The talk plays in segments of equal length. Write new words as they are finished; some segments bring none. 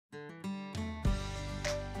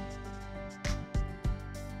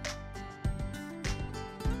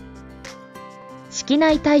式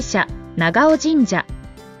内大社長尾神社。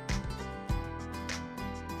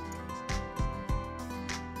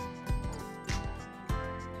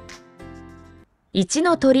一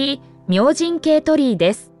の鳥居、明神系鳥居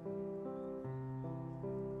です。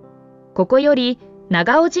ここより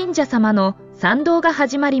長尾神社様の参道が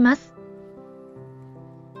始まります。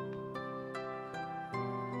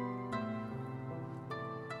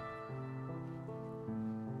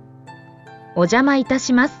お邪魔いた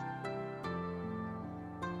します。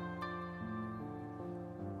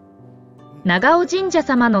長尾神社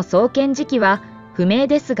様の創建時期は不明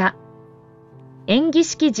ですが、延喜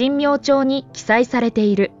式神名帳に記載されて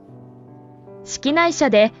いる式内社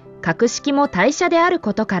で格式も大社である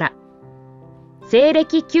ことから、西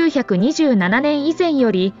暦927年以前よ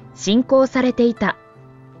り信仰されていた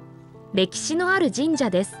歴史のある神社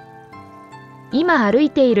です。今歩い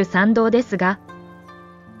ている参道ですが、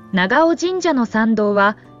長尾神社の参道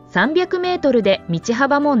は300メートルで道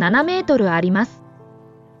幅も7メートルあります。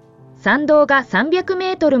参道が300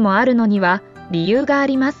メートルもあるのには理由があ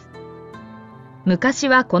ります。昔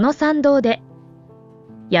はこの参道で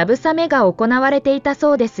やぶさめが行われていた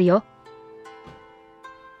そうですよ。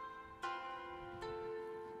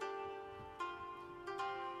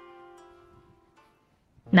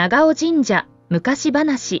長尾神社昔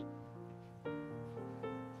話。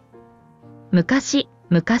昔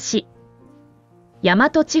々、大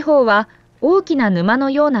和地方は大きな沼の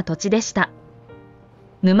ような土地でした。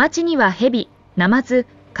沼地には蛇、ナマズ、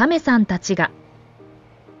亀さんたちが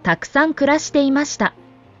たくさん暮らしていました。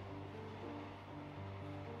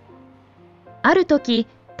ある時、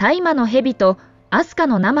大麻の蛇と飛鳥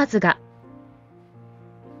のナマズが、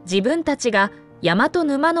自分たちが大和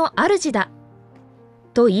沼の主だ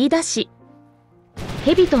と言い出し、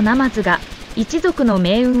蛇とナマズが一族の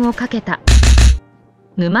命運をかけた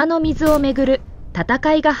沼の水をめぐる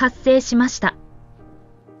戦いが発生しました。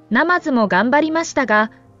ナマズも頑張りました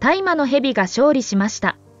が、大麻の蛇が勝利しまし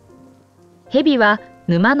た。蛇は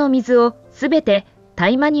沼の水をすべて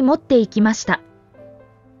大麻に持っていきました。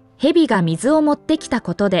蛇が水を持ってきた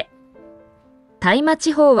ことで、大麻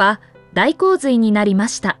地方は大洪水になりま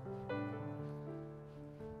した。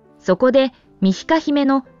そこでみひかひめ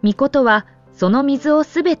のみことはその水を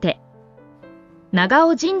すべて長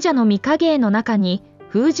尾神社の御影絵の中に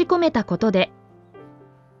封じ込めたことで、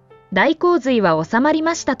大洪水は収まり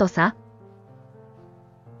ましたとさ。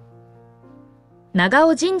長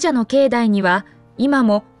尾神社の境内には今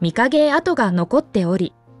も御影絵跡が残ってお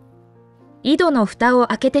り、井戸の蓋を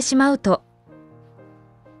開けてしまうと、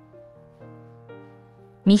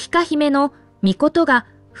みひかひめのみことが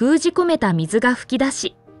封じ込めた水が噴き出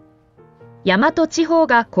し、大和地方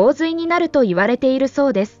が洪水になると言われているそ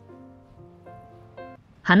うです。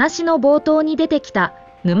話の冒頭に出てきた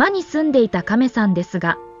沼に住んでいた亀さんです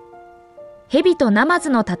が、蛇とナマズ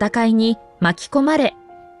の戦いに巻き込まれ、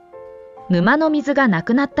沼の水がな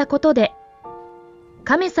くなったことで、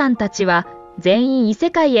亀さんたちは全員異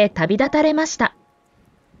世界へ旅立たれました。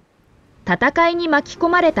戦いに巻き込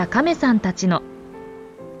まれた亀さんたちの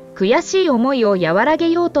悔しい思いを和らげ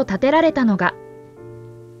ようと建てられたのが、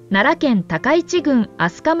奈良県高市郡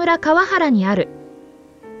飛鳥村川原にある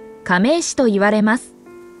亀石と言われます。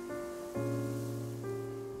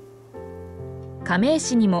亀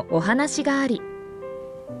石にもお話があり、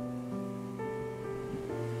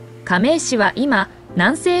亀石は今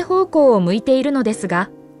南西方向を向いているのですが、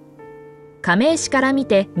亀石から見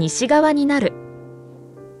て西側になる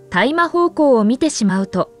大麻方向を見てしまう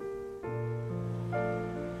と、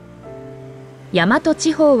大和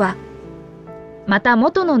地方はまた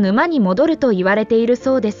元の沼に戻ると言われている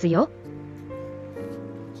そうですよ。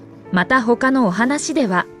また他のお話で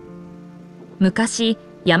は、昔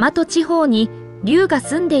大和地方に龍が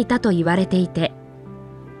住んでいたと言われていて、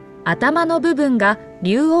頭の部分が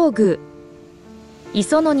龍王宮、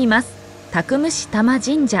磯野にます宅虫玉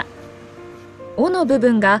神社、尾の部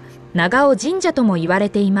分が長尾神社とも言われ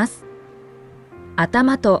ています。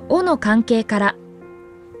頭と尾の関係から、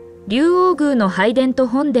龍王宮の拝殿と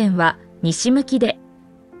本殿は西向きで、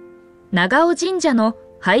長尾神社の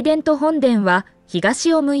拝殿と本殿は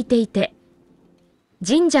東を向いていて、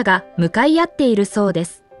神社が向かい合っているそうで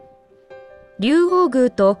す。龍王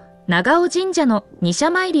宮と長尾神社の二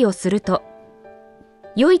社参りをすると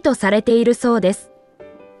良いとされているそうです。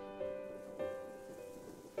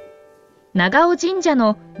長尾神社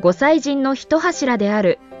の御祭神の一柱であ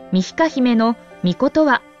るみひかひめのみこと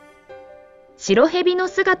は、白蛇の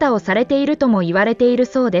姿をされているとも言われている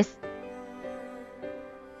そうです。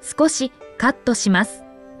少しカットします。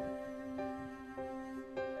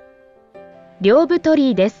両部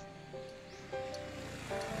鳥居です。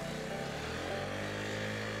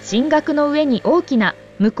神額の上に大きな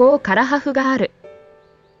向こう唐破風がある。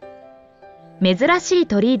珍しい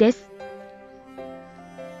鳥居です。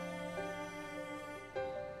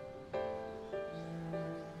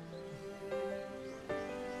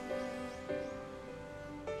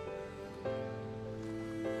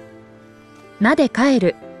なでカエ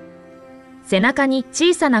ル。背中に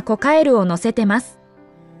小さな子カエルを乗せてます。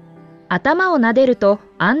頭を撫でると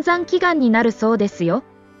安産祈願になるそうですよ。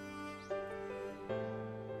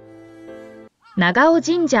長尾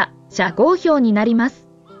神社社号標になります。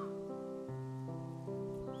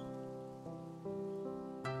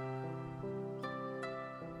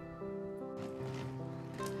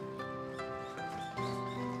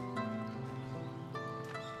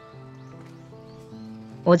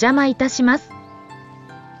お邪魔いたします。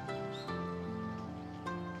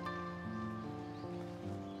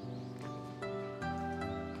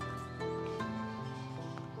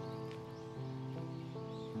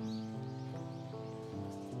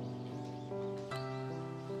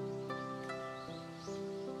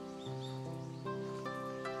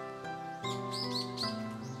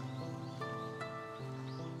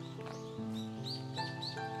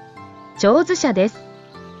長寿社です。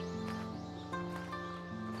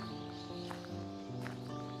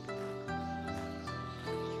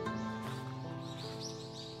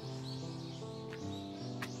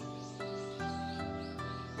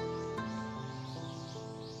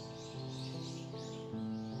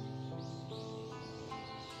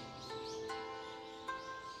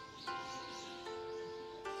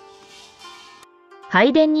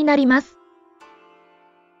拝殿になります。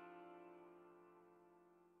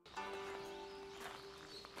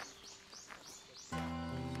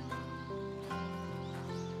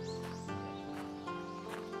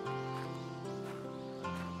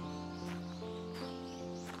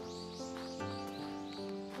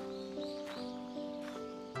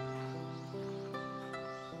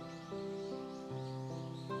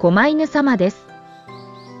狛犬様です。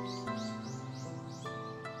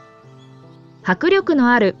迫力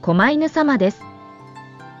のある狛犬様です。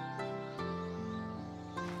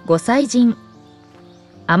御祭神、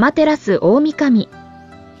天照大神神、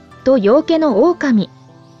とようけのおおかみ、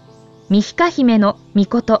みひかひめのみ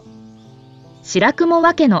こと、白雲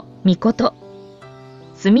わけのみこと、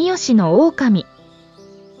住吉のおおかみ、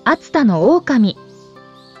熱田のおおかみ、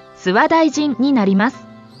諏訪大神になります。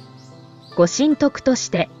ご神徳とし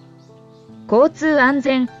て交通安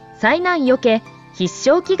全、災難よけ必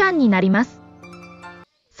勝祈願になります。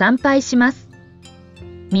参拝します。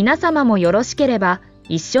皆様もよろしければ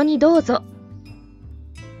一緒にどうぞ。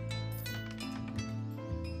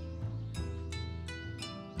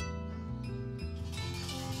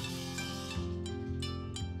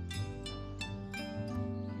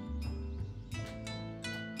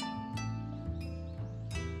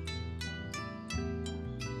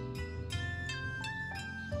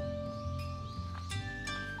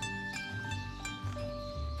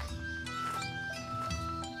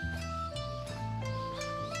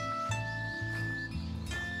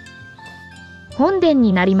本殿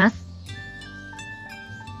になります。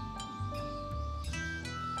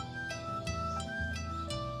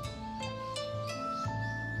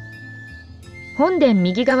本殿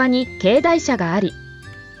右側に境内社があり、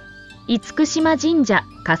厳島神社、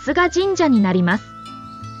春日神社になります。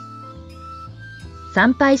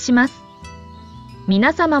参拝します。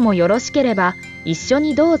皆様もよろしければ一緒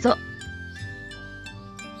にどうぞ。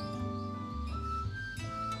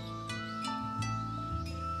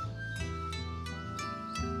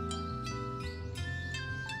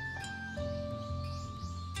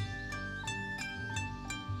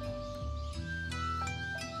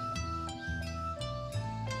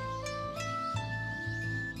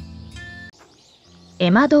絵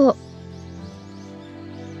馬堂。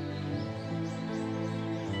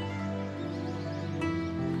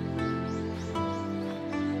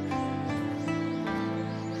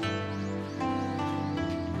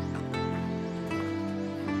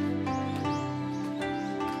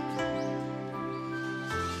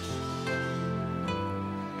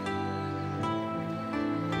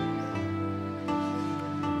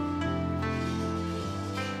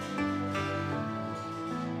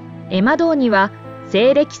絵馬堂には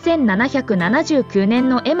西暦1779年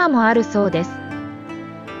の絵馬もあるそうです。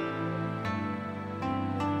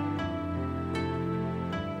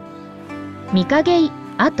御影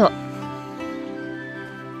跡。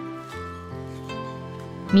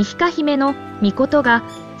みひかひめのみことが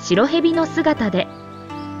白蛇の姿で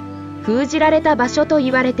封じられた場所と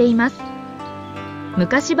言われています。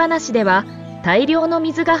昔話では大量の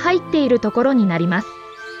水が入っているところになります。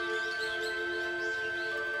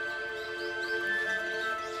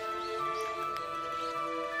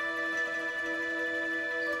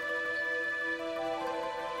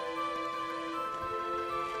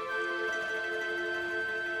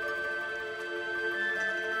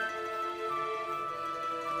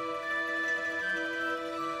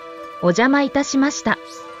お邪魔いたしました。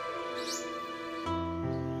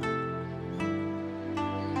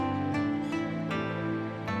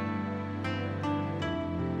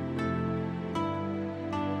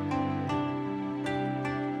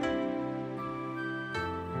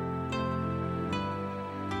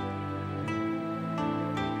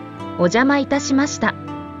お邪魔いたしました。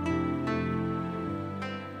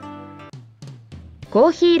コー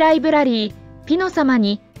ヒーライブラリーピノ様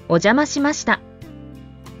にお邪魔しました。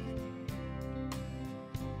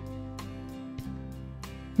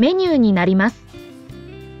メニューになります。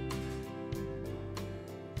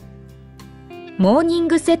モーニン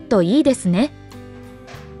グセットいいですね。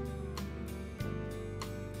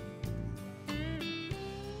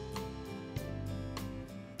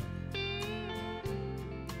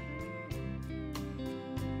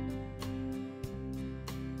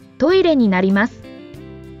トイレになります。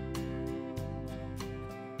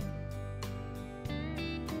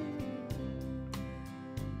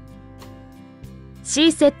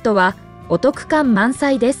C セットはお得感満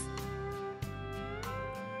載です。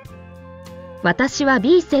私は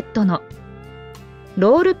B セットの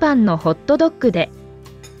ロールパンのホットドッグで、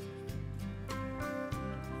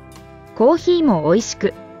コーヒーも美味し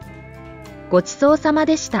く、ごちそうさま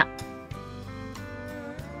でした。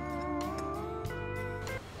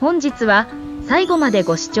本日は最後まで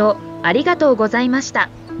ご視聴ありがとうございました。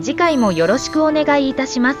次回もよろしくお願いいた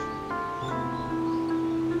します。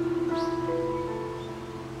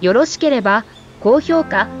よろしければ高評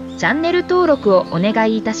価、チャンネル登録をお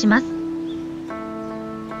願いいたします。